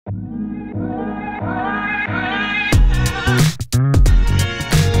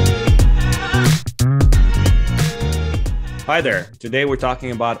Hi there. Today we're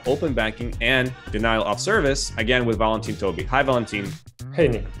talking about open banking and denial of service, again with Valentin and Toby. Hi, Valentin. Hey,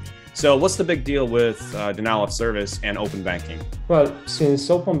 Nick. So what's the big deal with denial of service and open banking? Well, since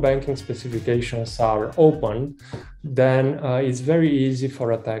open banking specifications are open, then it's very easy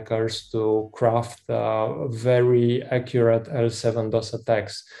for attackers to craft very accurate L7 DoS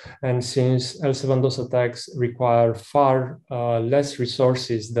attacks. And since L7 DoS attacks require far less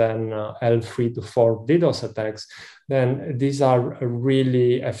resources than L3 to 4 DDoS attacks, then these are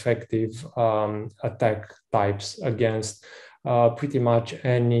really effective attack types against pretty much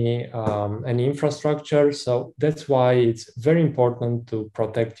any infrastructure. So that's why it's very important to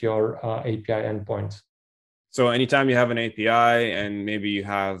protect your API endpoints. So anytime you have an API and maybe you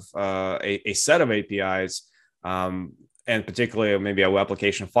have a set of APIs, and particularly maybe a web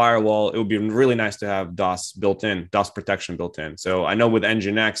application firewall, it would be really nice to have DoS built-in, DoS protection built in. So I know with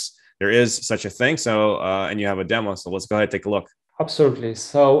NGINX, there is such a thing. So, and you have a demo. So let's go ahead and take a look. Absolutely.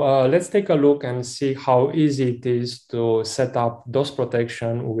 So let's take a look and see how easy it is to set up DoS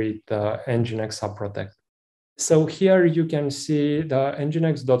protection with NGINX App Protect. So here you can see the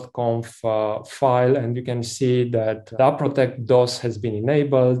nginx.conf file, and you can see that the App Protect DoS has been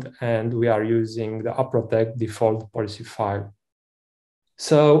enabled, and we are using the App Protect default policy file.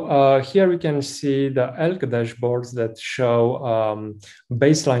 So here we can see the ELK dashboards that show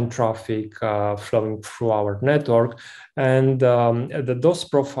baseline traffic flowing through our network. And the DoS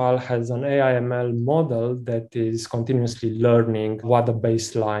profile has an AI/ML model that is continuously learning what the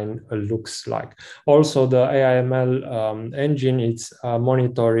baseline looks like. Also, the AI/ML engine is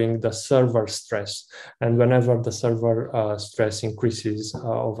monitoring the server stress. And whenever the server stress increases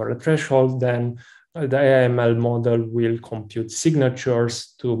over a threshold, then the AI/ML model will compute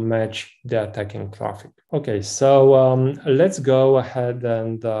signatures to match the attacking traffic. Okay, so let's go ahead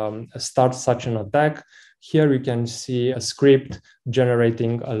and start such an attack. Here you can see a script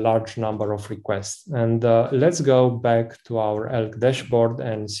generating a large number of requests. And let's go back to our ELK dashboard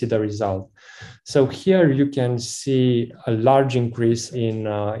and see the result. So here you can see a large increase in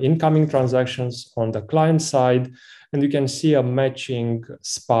incoming transactions on the client side, and you can see a matching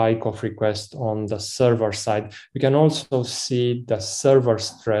spike of requests on the server side. You can also see the server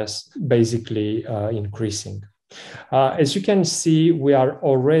stress basically increasing. As you can see, we are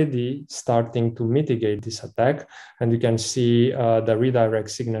already starting to mitigate this attack, and you can see the redirect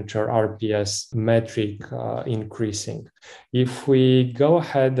signature RPS metric increasing. If we go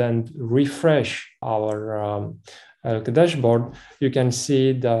ahead and refresh our dashboard, you can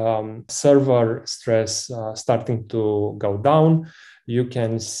see the server stress starting to go down. You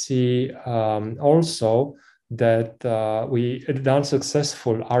can see also that we done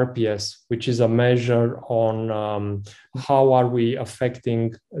successful RPS, which is a measure on how are we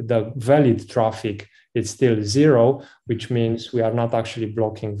affecting the valid traffic. It's still 0, which means we are not actually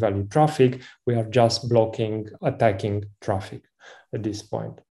blocking valid traffic. We are just blocking attacking traffic at this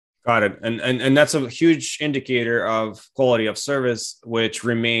point. Got it. And that's a huge indicator of quality of service, which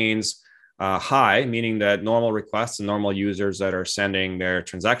remains high, meaning that normal requests and normal users that are sending their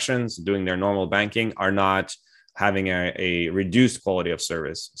transactions, doing their normal banking, are not having a reduced quality of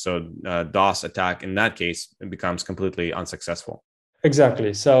service. So DoS attack in that case, it becomes completely unsuccessful.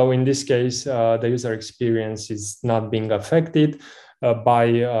 Exactly. So in this case, the user experience is not being affected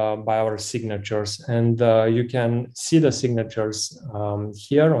by our signatures. And you can see the signatures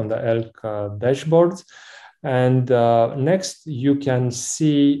here on the ELK dashboards. And next, you can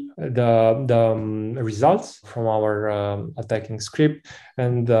see the results from our attacking script.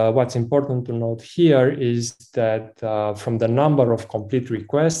 And what's important to note here is that from the number of complete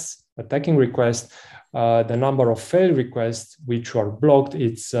requests, attacking requests, the number of failed requests which were blocked,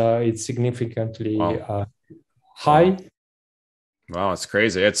 it's significantly high. Wow, it's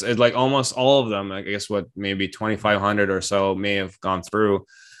crazy. It's like almost all of them, I guess, what, maybe 2,500 or so may have gone through.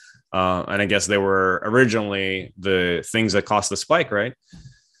 And I guess they were originally the things that caused the spike, right?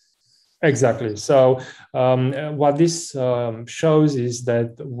 Exactly. So what this shows is that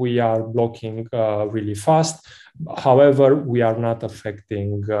we are blocking really fast. However, we are not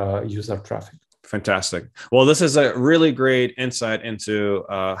affecting user traffic. Fantastic. Well, this is a really great insight into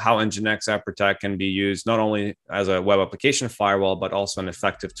how NGINX App Protect can be used not only as a web application firewall, but also an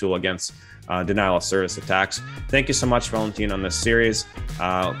effective tool against denial of service attacks. Thank you so much, Valentin, on this series.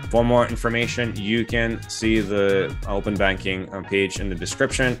 For more information, you can see the open banking page in the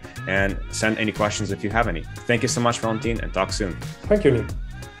description and send any questions if you have any. Thank you so much, Valentin, and talk soon. Thank you, Nick.